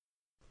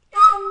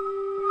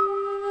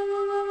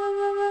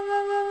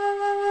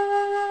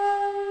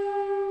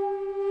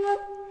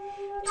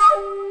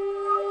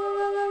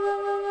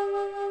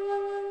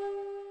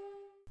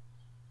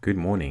Good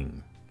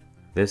morning.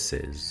 This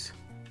is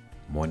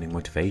Morning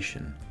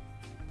Motivation.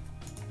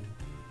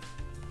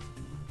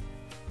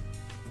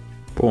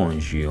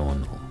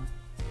 Buongiorno.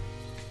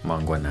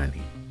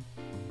 Manguanani.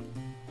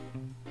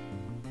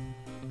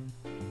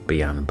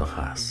 Biyan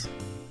Bahas.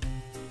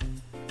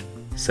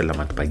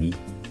 Selamat pagi.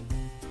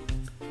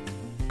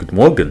 Good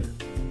morning.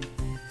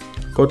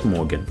 Good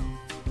morning.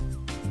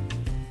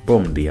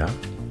 Bom dia.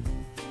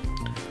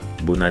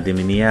 Bună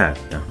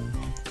dimineața.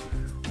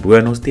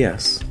 Buenos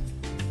dias.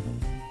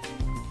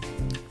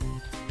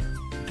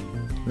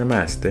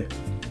 Namaste.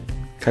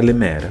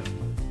 Kalimera.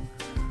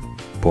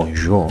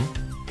 Bonjour.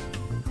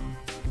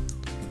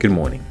 Good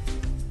morning.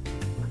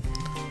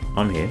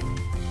 I'm here,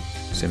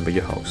 Simba,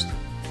 your host.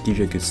 Give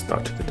you a good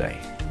start to the day.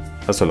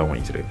 That's all I want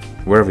you to do.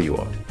 Wherever you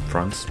are.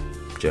 France,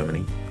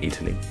 Germany,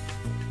 Italy,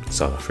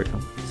 South Africa,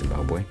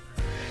 Zimbabwe,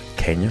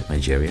 Kenya,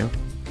 Nigeria,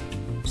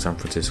 San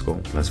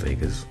Francisco, Las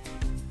Vegas,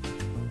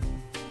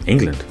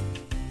 England,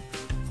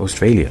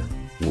 Australia,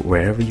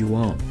 wherever you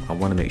are. I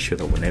want to make sure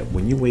that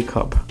when you wake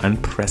up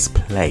and press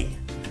play,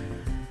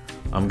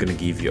 I'm going to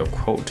give you a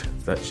quote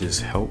that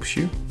just helps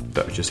you,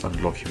 that will just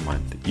unlock your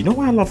mind. You know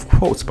why I love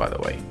quotes, by the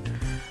way?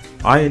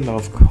 I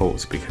love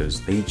quotes because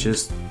they're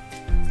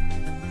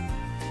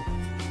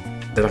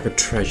like a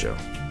treasure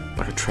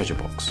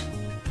box.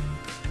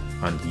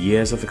 And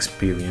years of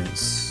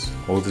experience,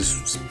 all this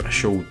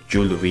special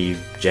jewelry,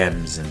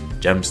 gems and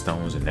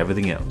gemstones and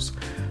everything else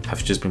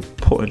have just been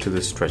put into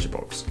this treasure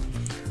box.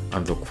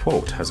 And the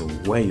quote has a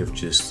way of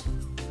just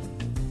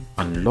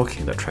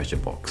unlocking that treasure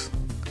box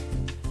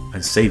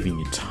and saving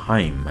you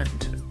time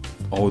and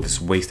all this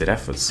wasted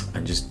efforts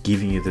and just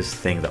giving you this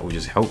thing that will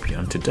just help you.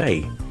 And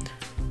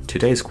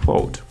today's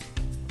quote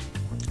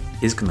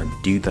is gonna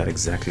do that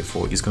exactly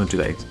for you. It's gonna do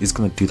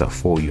that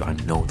for you. I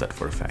know that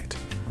for a fact.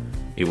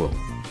 It will.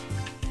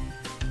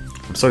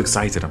 I'm so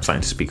excited. I'm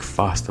starting to speak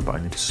faster, but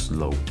I need to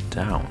slow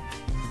down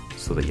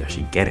so that you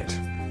actually get it.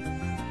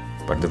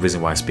 But the reason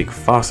why I speak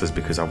fast is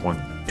because I want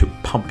to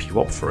pump you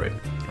up for it,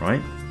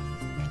 right?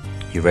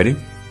 You ready?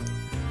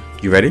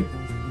 You ready?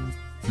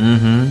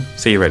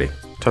 Say you're ready.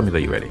 Tell me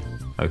that you're ready.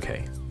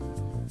 Okay.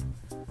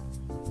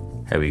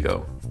 Here we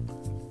go.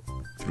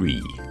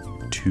 3,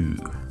 2,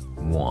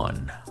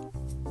 1.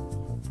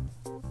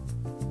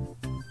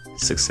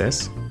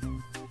 Success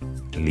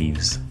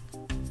leaves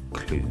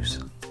clues.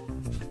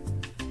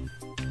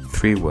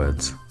 3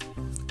 words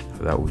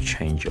that will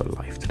change your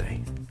life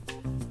today.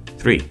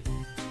 3.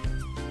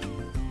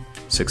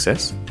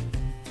 Success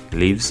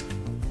leaves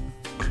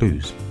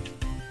clues.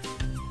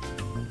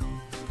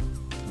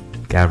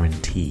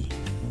 Guarantee.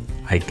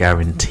 I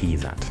guarantee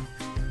that.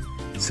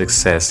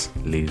 Success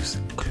leaves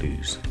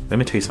clues. Let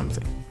me tell you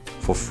something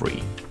for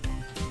free.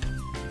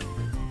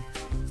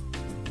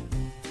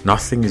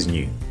 Nothing is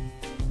new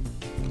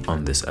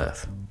on this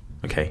earth.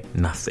 Okay?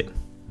 Nothing.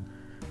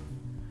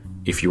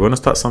 If you want to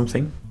start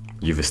something,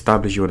 you've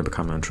established you want to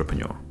become an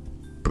entrepreneur.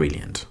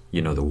 Brilliant.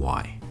 You know the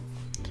why.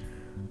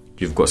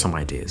 You've got some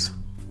ideas.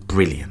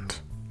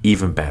 Brilliant.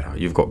 Even better.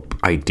 You've got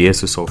ideas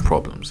to solve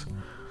problems.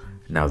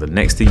 Now, the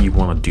next thing you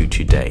want to do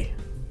today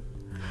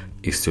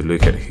is to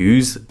look at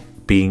who's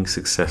being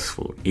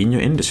successful in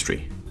your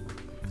industry.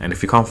 And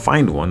if you can't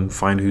find one,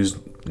 find who's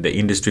the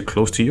industry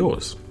close to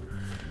yours.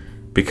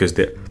 Because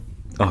there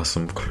are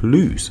some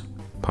clues,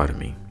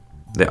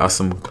 there are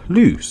some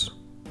clues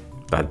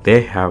that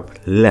they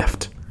have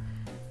left.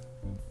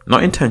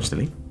 Not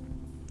intentionally,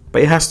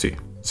 but it has to.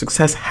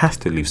 Success has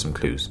to leave some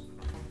clues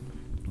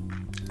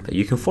that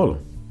you can follow.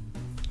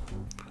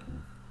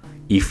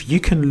 If you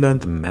can learn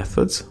the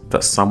methods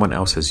that someone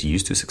else has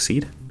used to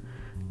succeed,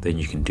 then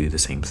you can do the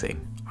same thing.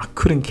 I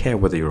couldn't care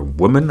whether you're a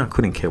woman. I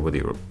couldn't care whether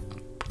you're a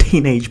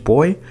teenage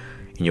boy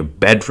in your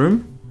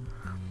bedroom.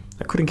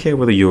 I couldn't care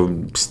whether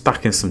you're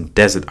stuck in some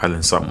desert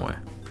island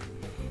somewhere.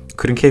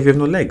 Couldn't care if you have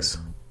no legs.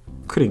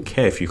 Couldn't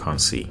care if you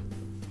can't see.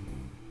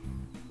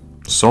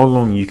 So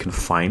long you can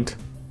find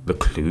the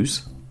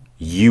clues,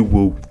 you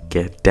will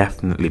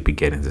definitely be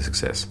getting to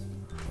success.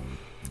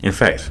 In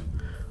fact,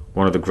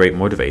 one of the great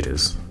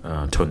motivators,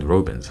 Tony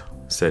Robbins,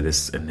 said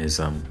this in his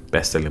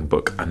best-selling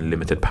book,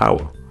 Unlimited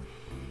Power.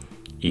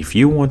 If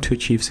you want to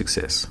achieve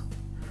success,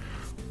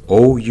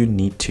 all you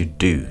need to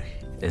do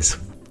is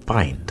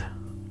find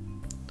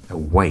a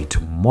way to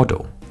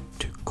model,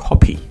 to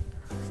copy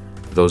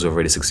those who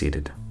already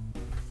succeeded.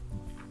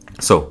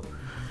 So,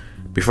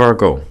 before I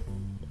go,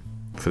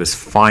 for this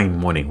fine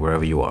morning,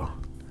 wherever you are,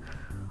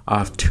 I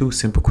have 2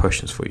 simple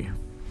questions for you.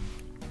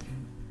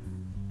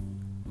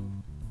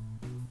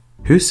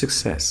 Whose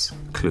success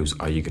clues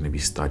are you going to be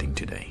studying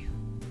today?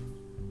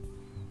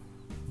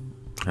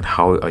 And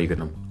how are you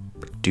going to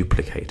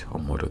duplicate or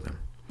model them?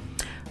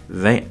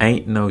 There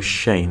ain't no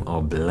shame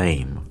or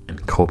blame in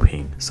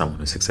copying someone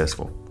who's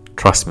successful.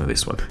 Trust me,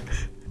 this one.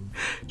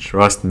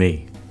 Trust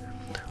me.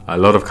 A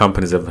lot of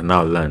companies have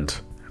now learned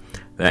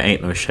there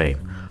ain't no shame.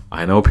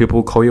 I know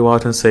people call you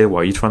out and say,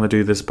 why are you trying to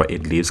do this? But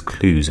it leaves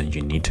clues and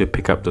you need to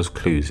pick up those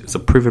clues. It's a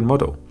proven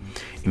model.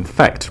 In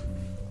fact,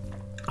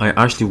 I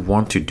actually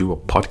want to do a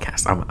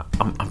podcast.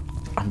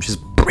 I'm just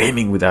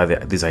brimming with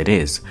these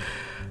ideas.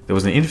 There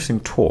was an interesting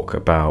talk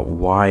about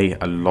why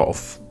a lot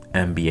of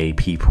MBA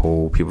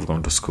people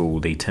going to school,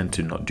 they tend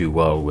to not do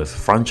well with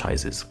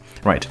franchises.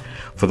 Right.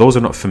 For those who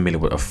are not familiar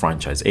with what a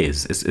franchise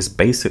is, it's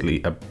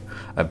basically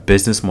a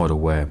business model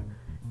where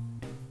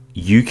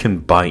you can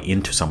buy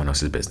into someone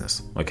else's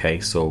business. Okay,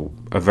 so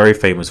a very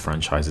famous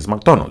franchise is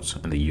McDonald's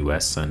in the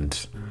US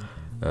and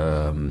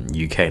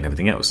UK and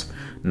everything else.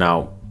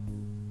 Now,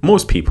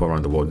 most people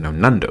around the world know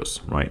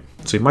Nando's, right?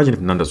 So imagine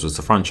if Nando's was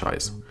a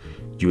franchise.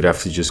 You would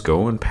have to just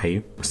go and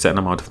pay a certain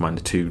amount of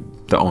money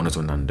to the owners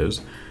of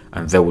Nando's,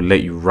 and they will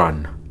let you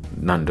run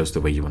Nando's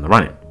the way you want to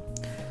run it.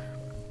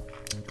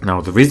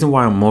 Now, the reason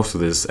why most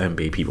of these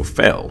MBA people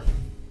fail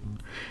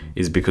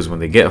is because when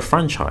they get a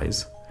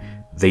franchise,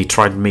 they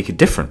try to make it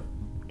different.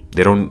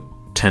 They don't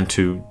tend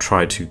to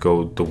try to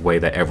go the way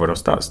that everyone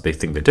else does. They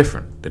think they're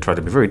different. They try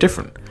to be very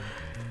different.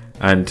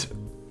 And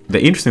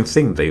the interesting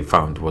thing they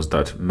found was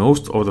that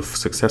most of the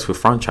successful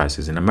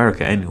franchises in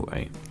America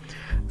anyway,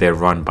 they're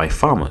run by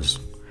farmers.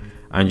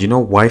 And you know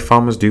why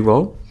farmers do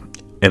well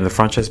in the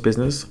franchise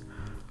business?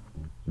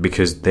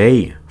 Because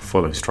they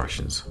follow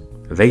instructions.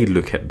 They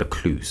look at the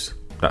clues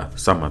that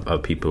some other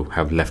people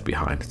have left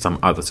behind, some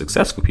other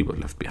successful people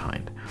have left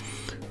behind,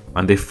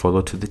 and they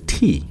follow to the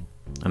T,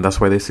 and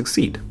that's why they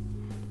succeed.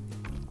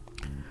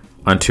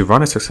 And to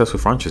run a successful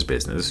franchise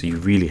business, you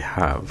really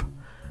have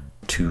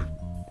to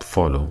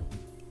follow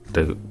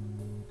the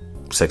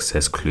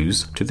success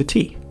clues to the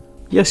T.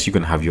 Yes, you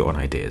can have your own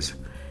ideas,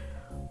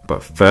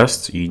 but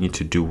first you need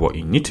to do what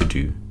you need to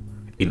do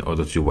in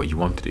order to do what you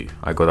want to do.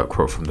 I got that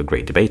quote from the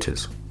great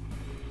debaters.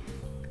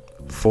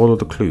 Follow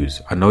the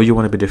clues. I know you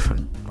want to be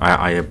different.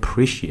 I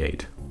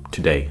appreciate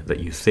today that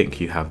you think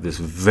you have this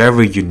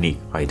very unique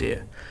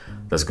idea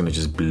that's going to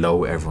just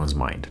blow everyone's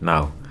mind.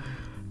 Now,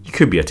 you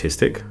could be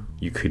artistic,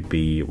 you could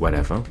be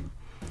whatever,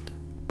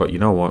 but you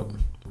know what?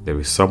 There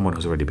is someone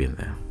who's already been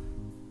there.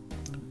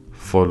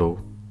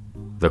 Follow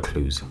the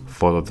clues,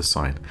 follow the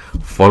sign,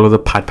 follow the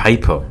pad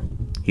paper.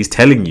 He's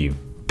telling you,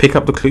 pick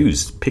up the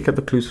clues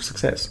for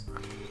success,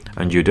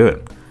 and you do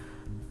it.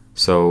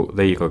 So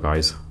there you go,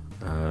 guys.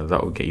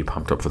 That will get you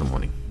pumped up for the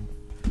morning.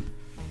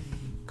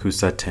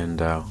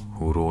 Kusatenda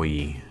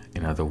huroi.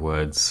 In other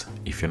words,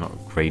 if you're not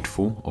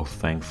grateful or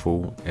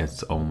thankful,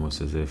 it's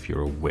almost as if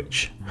you're a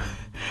witch.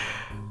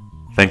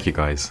 Thank you,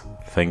 guys.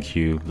 Thank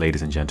you,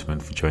 ladies and gentlemen,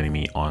 for joining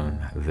me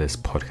on this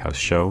podcast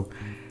show.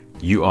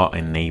 You are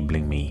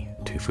enabling me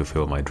to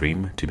fulfill my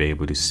dream, to be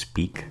able to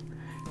speak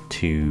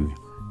to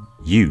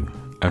you,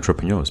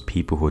 entrepreneurs,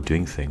 people who are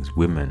doing things,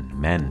 women,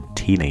 men,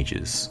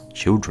 teenagers,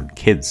 children,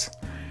 kids,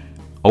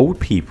 old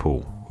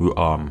people who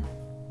are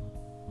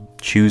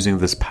choosing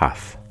this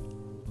path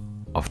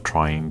of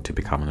trying to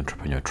become an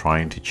entrepreneur,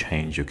 trying to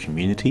change your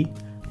community,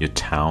 your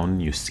town,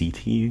 your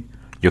city,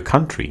 your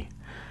country.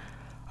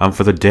 And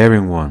for the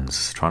daring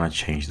ones trying to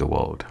change the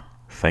world,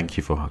 thank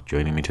you for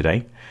joining me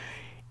today.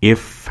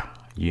 If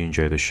you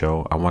enjoy the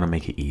show, I want to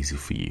make it easy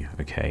for you,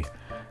 okay?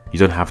 You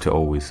don't have to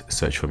always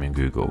search for me in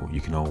Google. You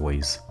can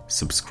always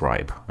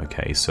subscribe,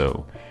 okay?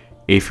 So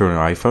if you're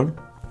on an iPhone,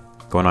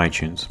 go on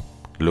iTunes,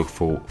 look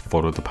for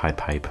Follow the Pied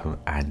Piper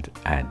and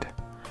add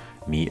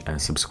me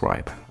and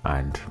subscribe.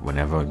 And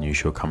whenever a new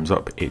show comes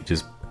up, it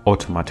just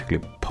automatically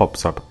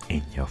pops up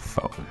in your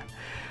phone.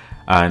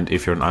 And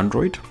if you're on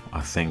Android,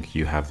 I think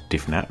you have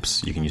different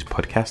apps. You can use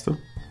Podcaster.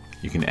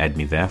 You can add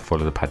me there,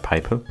 Follow the Pied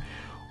Piper.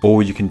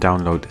 Or you can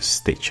download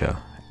Stitcher,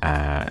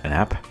 an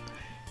app,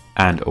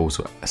 and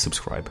also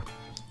subscribe.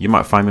 You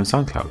might find me on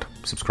SoundCloud.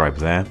 Subscribe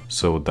there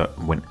so that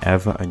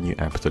whenever a new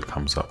episode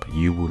comes up,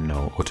 you will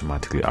know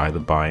automatically either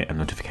by a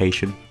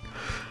notification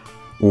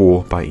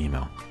or by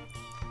email.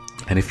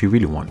 And if you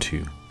really want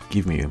to,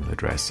 give me your email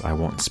address. I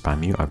won't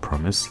spam you, I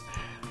promise.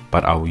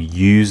 But I will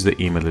use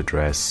the email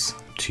address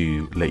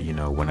to let you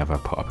know whenever I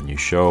put up a new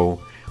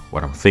show,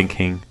 what I'm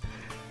thinking.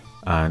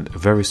 And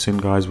very soon,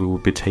 guys, we will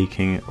be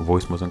taking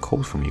voicemails and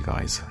calls from you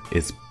guys.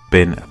 It's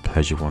been a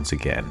pleasure once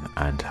again,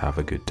 and have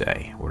a good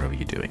day, whatever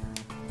you're doing.